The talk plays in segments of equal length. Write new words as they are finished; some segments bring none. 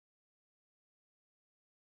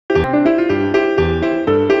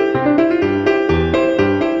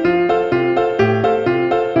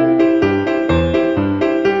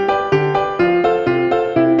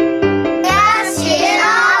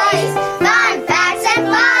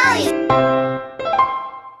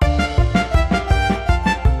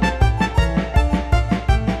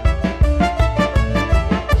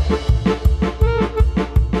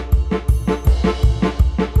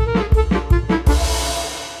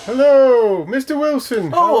Hello, Mr.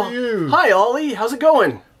 Wilson. Oh, how are you? Hi, Ollie. How's it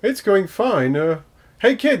going? It's going fine.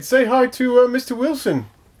 Hey, kids, say hi to Mr. Wilson.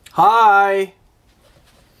 Hi.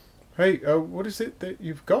 Hey, what is it that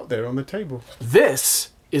you've got there on the table? This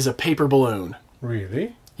is a paper balloon.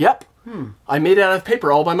 Really? Yep. I made it out of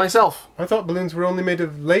paper all by myself. I thought balloons were only made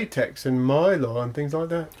of latex and mylar and things like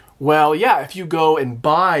that. Well, yeah, if you go and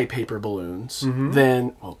buy paper balloons,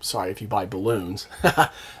 then, well, sorry, if you buy balloons,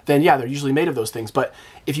 then yeah, they're usually made of those things. But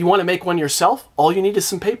if you want to make one yourself, all you need is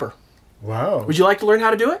some paper. Wow. Would you like to learn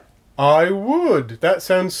how to do it? I would. That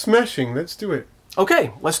sounds smashing. Let's do it.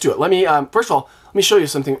 Okay, let's do it. Let me, first of all, let me show you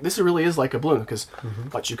something. This really is like a balloon because,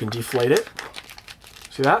 watch, you can deflate it.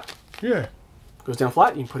 See that? Yeah. Goes down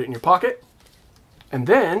flat, you can put it in your pocket. And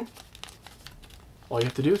then, all you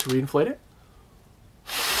have to do to reinflate it.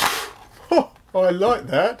 Oh, I like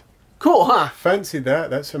that. Cool, huh? Fancy that.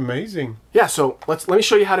 That's amazing. Yeah, so let me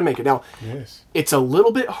show you how to make it. Now, Yes. it's a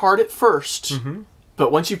little bit hard at first,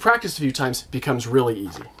 but once you practice a few times, it becomes really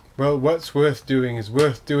easy. Well, what's worth doing is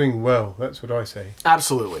worth doing well. That's what I say.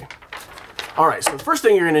 Absolutely. All right, so the first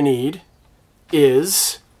thing you're going to need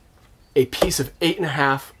is a piece of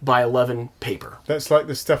 8.5 by 11 paper. That's like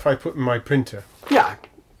the stuff I put in my printer. Yeah,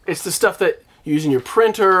 it's the stuff that you use in your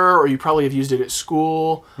printer, or you probably have used it at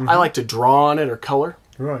school. I like to draw on it or color.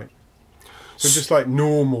 Right. So just like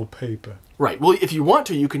normal paper. Right. Well, if you want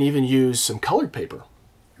to, you can even use some colored paper.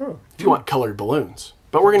 Oh. If you want colored balloons.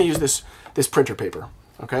 But we're going to use this printer paper,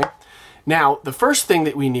 okay? Now, the first thing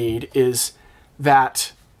that we need is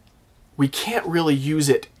that we can't really use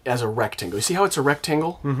it as a rectangle. You see how it's a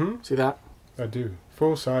rectangle? See that? I do.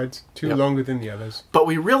 4 sides, 2 longer than the others. But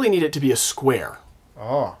we really need it to be a square.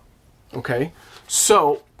 Ah. Okay?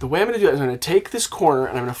 So, the way I'm going to do it is I'm going to take this corner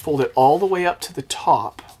and I'm going to fold it all the way up to the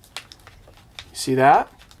top. You see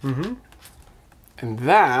that? And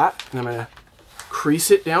that, and I'm going to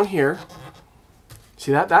crease it down here.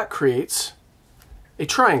 See that? That creates a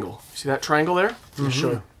triangle. See that triangle there? Let me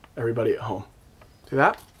show everybody at home. See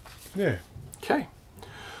that? Yeah. Okay.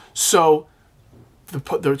 So,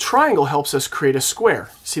 the triangle helps us create a square.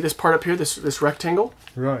 See this part up here, this rectangle?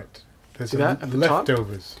 Right. There's See that at the top?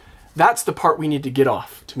 leftovers. That's the part we need to get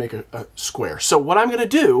off to make a square. So what I'm going to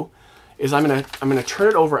do is I'm going to turn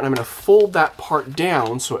it over and I'm going to fold that part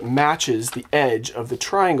down so it matches the edge of the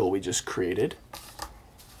triangle we just created.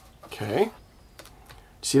 Okay.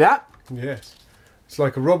 See that? Yes. It's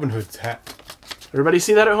like a Robin Hood's hat. Everybody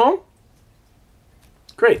see that at home?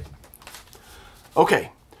 Great.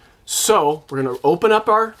 Okay. So we're going to open up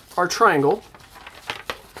our triangle.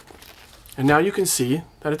 And now you can see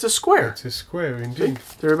that it's a square. It's a square indeed.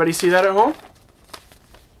 Did everybody see that at home?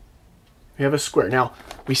 We have a square. Now,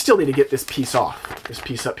 we still need to get this piece off. This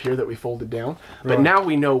piece up here that we folded down. But now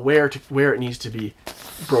we know where it needs to be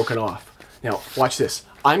broken off. Now, watch this.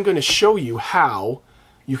 I'm going to show you how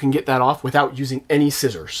you can get that off without using any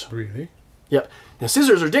scissors. Really? Yep. Now,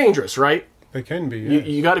 scissors are dangerous, right? They can be, yes.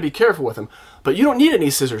 You got to be careful with them. But you don't need any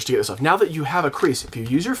scissors to get this off. Now that you have a crease, if you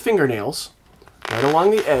use your fingernails right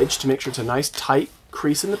along the edge to make sure it's a nice tight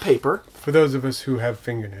crease in the paper. For those of us who have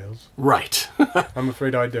fingernails. Right. I'm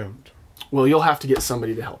afraid I don't. Well, you'll have to get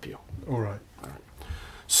somebody to help you. All right.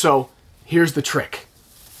 So, here's the trick.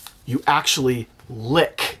 You actually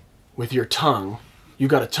lick with your tongue. You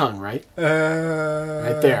got a tongue, right?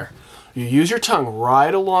 Right there. You use your tongue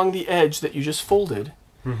right along the edge that you just folded,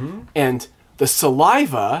 and the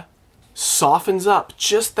saliva softens up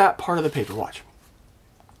just that part of the paper. Watch.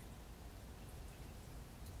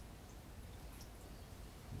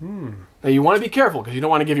 Now you want to be careful because you don't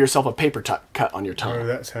want to give yourself a paper cut on your tongue. Oh,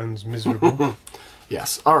 that sounds miserable.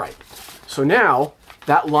 Yes. All right. So now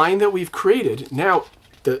that line that we've created, now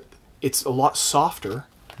it's a lot softer,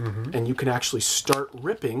 and you can actually start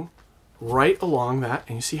ripping right along that.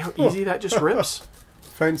 And you see how easy that just rips?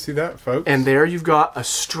 Fancy that, folks. And there you've got a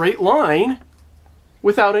straight line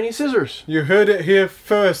without any scissors. You heard it here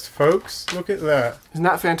first, folks. Look at that. Isn't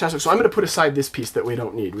that fantastic? So I'm going to put aside this piece that we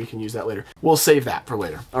don't need. We can use that later. We'll save that for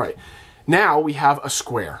later. All right. Now we have a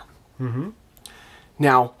square.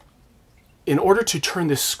 Now, in order to turn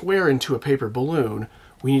this square into a paper balloon,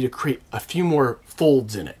 we need to create a few more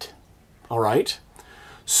folds in it. All right?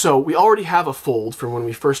 So we already have a fold from when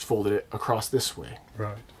we first folded it across this way.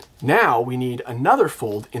 Right. Now we need another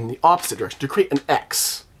fold in the opposite direction to create an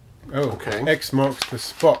X. Oh, Okay. X marks the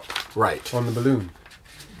spot Right. on the balloon.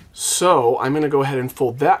 So I'm going to go ahead and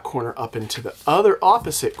fold that corner up into the other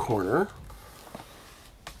opposite corner.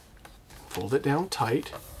 Fold it down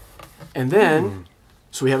tight. And then,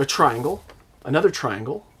 so we have a triangle, another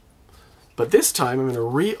triangle. But this time I'm going to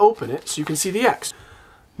reopen it so you can see the X.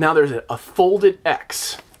 Now there's a folded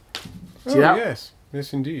X. See that? Yes.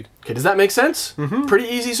 Yes, indeed. Okay, does that make sense? Mm-hmm. Pretty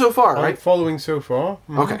easy so far, I'm right? following so far.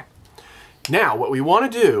 Mm-hmm. Okay. Now, what we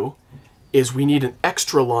want to do is we need an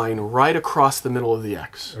extra line right across the middle of the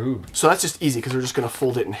X. Ooh. So that's just easy because we're just going to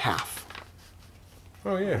fold it in half.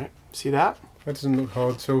 Oh, yeah. Right? See that? That doesn't look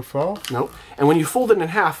hard so far. Nope. And when you fold it in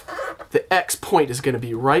half, the X point is going to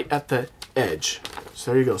be right at the edge.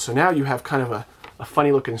 So there you go. So now you have kind of a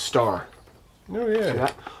funny looking star. Oh, yeah. See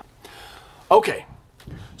that? Okay.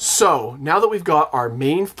 So now that we've got our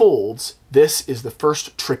main folds, this is the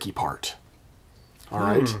first tricky part. All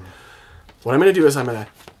right. What I'm going to do is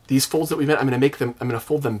these folds that we've made, I'm going to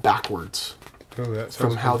fold them backwards Oh, that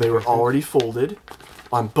from sounds how they were complicated. already folded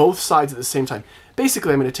on both sides at the same time.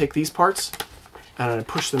 Basically, I'm going to take these parts and I'm going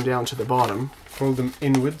to push them down to the bottom. Fold them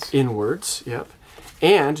inwards. Inwards, yep.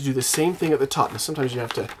 And do the same thing at the top. Now, sometimes you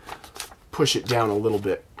have to push it down a little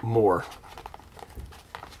bit more.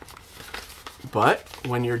 But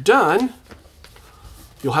when you're done,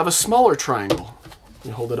 you'll have a smaller triangle.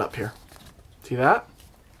 You hold it up here. See that?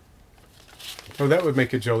 Oh, that would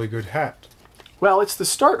make a jolly good hat. Well, it's the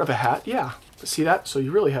start of a hat, yeah. See that? So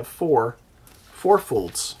you really have four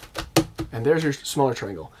folds. And there's your smaller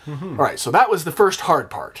triangle. All right, so that was the first hard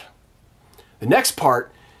part. The next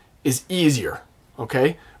part is easier,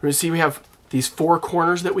 okay? We're going to see we have these 4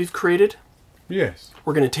 corners that we've created. Yes.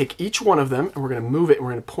 We're going to take each one of them and we're going to move it and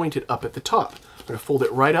we're going to point it up at the top. We're going to fold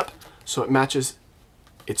it right up so it matches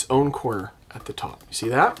its own corner at the top. You see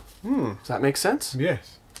that? Does that make sense?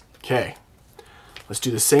 Yes. Okay. Let's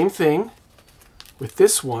do the same thing with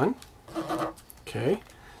this one. Okay.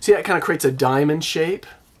 See, that kind of creates a diamond shape.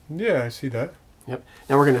 Yeah, I see that. Yep.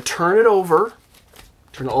 Now we're going to turn it over,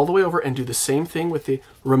 turn it all the way over, and do the same thing with the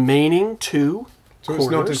remaining 2 So corners.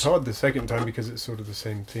 it's not as hard the second time because it's sort of the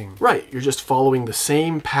same thing. Right. You're just following the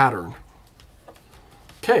same pattern.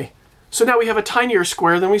 Okay. So now we have a tinier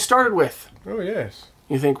square than we started with. Oh, yes.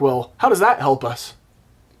 You think, well, how does that help us?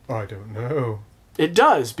 I don't know. It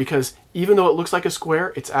does, because even though it looks like a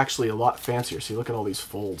square, it's actually a lot fancier. See, look at all these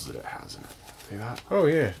folds that it has in it. See that? Oh,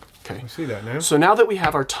 yeah. Okay. I see that now. So now that we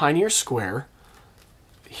have our tinier square,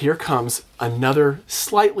 here comes another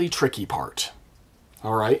slightly tricky part.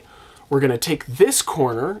 All right. We're going to take this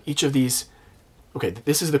corner, each of these. Okay,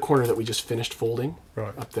 this is the corner that we just finished folding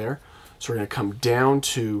Right. up there. So we're going to come down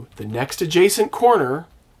to the next adjacent corner,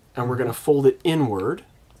 and we're going to fold it inward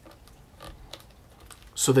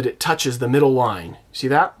so that it touches the middle line. See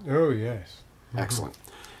that? Oh, yes. Excellent.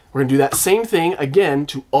 We're going to do that same thing again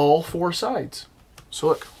to all 4 sides. So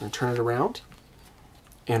look, we're going to turn it around,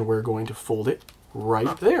 and we're going to fold it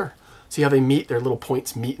right there. See how they meet? Their little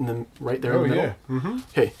points meet in them right there in Oh, the middle? yeah. Mm-hmm.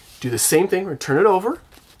 Okay, do the same thing. We're going to turn it over.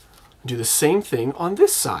 Do the same thing on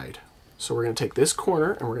this side. So we're going to take this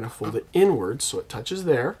corner, and we're going to fold it inwards so it touches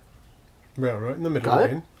there. Well, right in the middle Got it?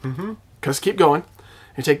 again. Mm-hmm. Just keep going.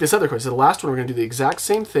 And take this other corner. So the last one, we're going to do the exact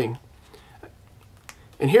same thing.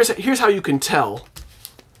 And here's how you can tell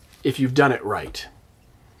if you've done it right.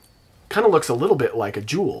 Kind of looks a little bit like a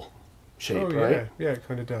jewel shape, Oh, yeah. right? Yeah, it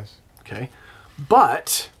kind of does. Okay.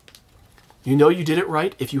 But you know you did it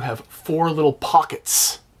right if you have 4 little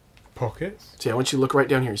pockets. Pockets? See, I want you to look right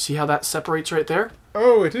down here. See how that separates right there?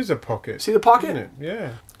 Oh, it is a pocket. See the pocket? Isn't it?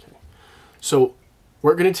 Yeah. So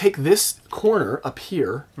we're going to take this corner up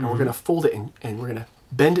here, and we're going to fold it, and we're going to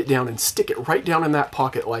bend it down and stick it right down in that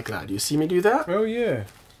pocket like that. Do you see me do that? Oh, yeah.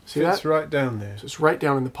 See It's that? right down there. So it's right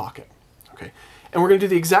down in the pocket. Okay. And we're going to do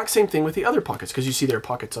the exact same thing with the other pockets, because you see there are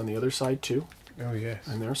pockets on the other side too. Oh, yes.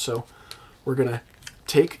 In there. So we're going to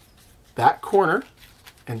take that corner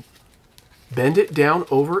and bend it down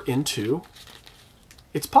over into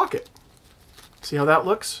its pocket. See how that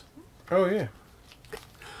looks? Oh, yeah.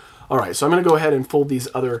 All right, so I'm going to go ahead and fold these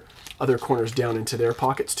other corners down into their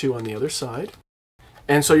pockets too on the other side.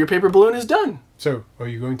 And so your paper balloon is done. So, are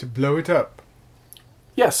you going to blow it up?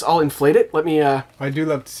 Yes, I'll inflate it. Let me I do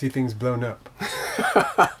love to see things blown up.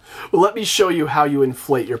 well, let me show you how you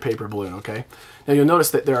inflate your paper balloon, okay? Now you'll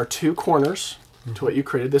notice that there are 2 corners to what you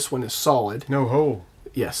created. This one is solid. No hole.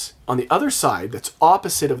 Yes. On the other side, that's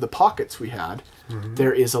opposite of the pockets we had,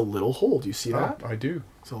 there is a little hole. Do you see that? Oh, I do.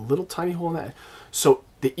 It's a little tiny hole in that. So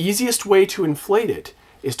the easiest way to inflate it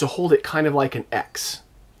is to hold it kind of like an X.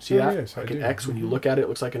 See that? Yes, like I an do. X. When you look at it, it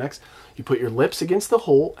looks like an X. You put your lips against the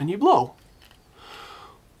hole and you blow.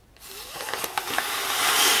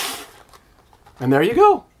 And there you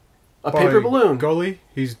go. A paper balloon. Golly,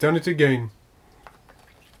 he's done it again.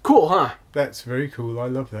 Cool, huh? That's very cool. I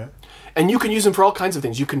love that. And you can use them for all kinds of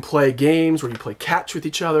things. You can play games where you play catch with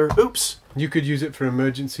each other. Oops. You could use it for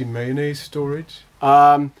emergency mayonnaise storage.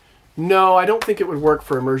 No, I don't think it would work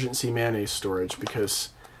for emergency mayonnaise storage because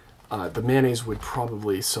the mayonnaise would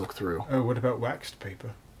probably soak through. Oh, what about waxed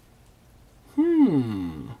paper?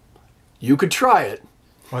 You could try it.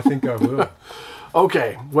 I think I will.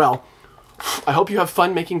 Okay, well, I hope you have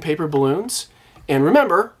fun making paper balloons. And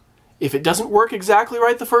remember, if it doesn't work exactly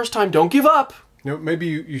right the first time, don't give up. No, maybe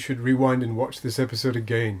you should rewind and watch this episode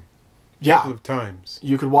again. A Yeah. couple of times.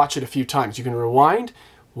 You could watch it a few times. You can rewind,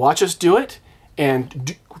 watch us do it,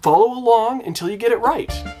 and follow along until you get it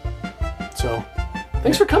right. So,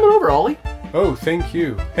 thanks for coming over, Ollie. Oh, thank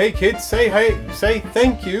you. Hey kids, say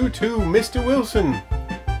thank you to Mr. Wilson.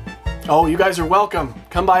 Oh, you guys are welcome.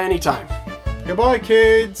 Come by anytime. Goodbye,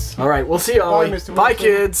 kids. All right, we'll see you, Ollie. Mr. Bye, Wilson.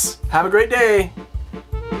 kids. Have a great day.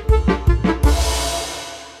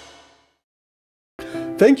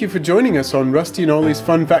 Thank you for joining us on Rusty and Ollie's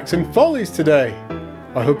Fun Facts and Follies today.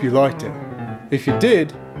 I hope you liked it. If you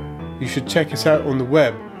did, you should check us out on the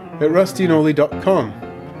web at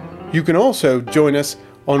rustyandollie.com. You can also join us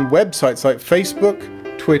on websites like Facebook,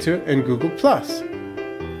 Twitter, and Google+.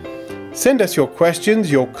 Send us your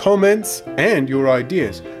questions, your comments, and your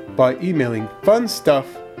ideas by emailing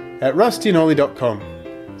funstuff@rustyandollie.com.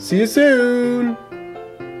 See you soon!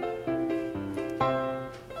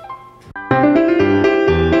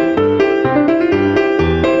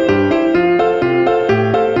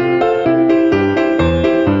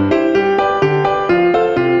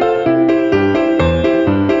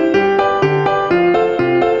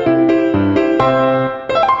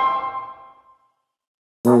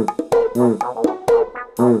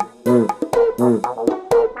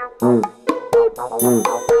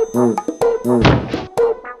 Mm.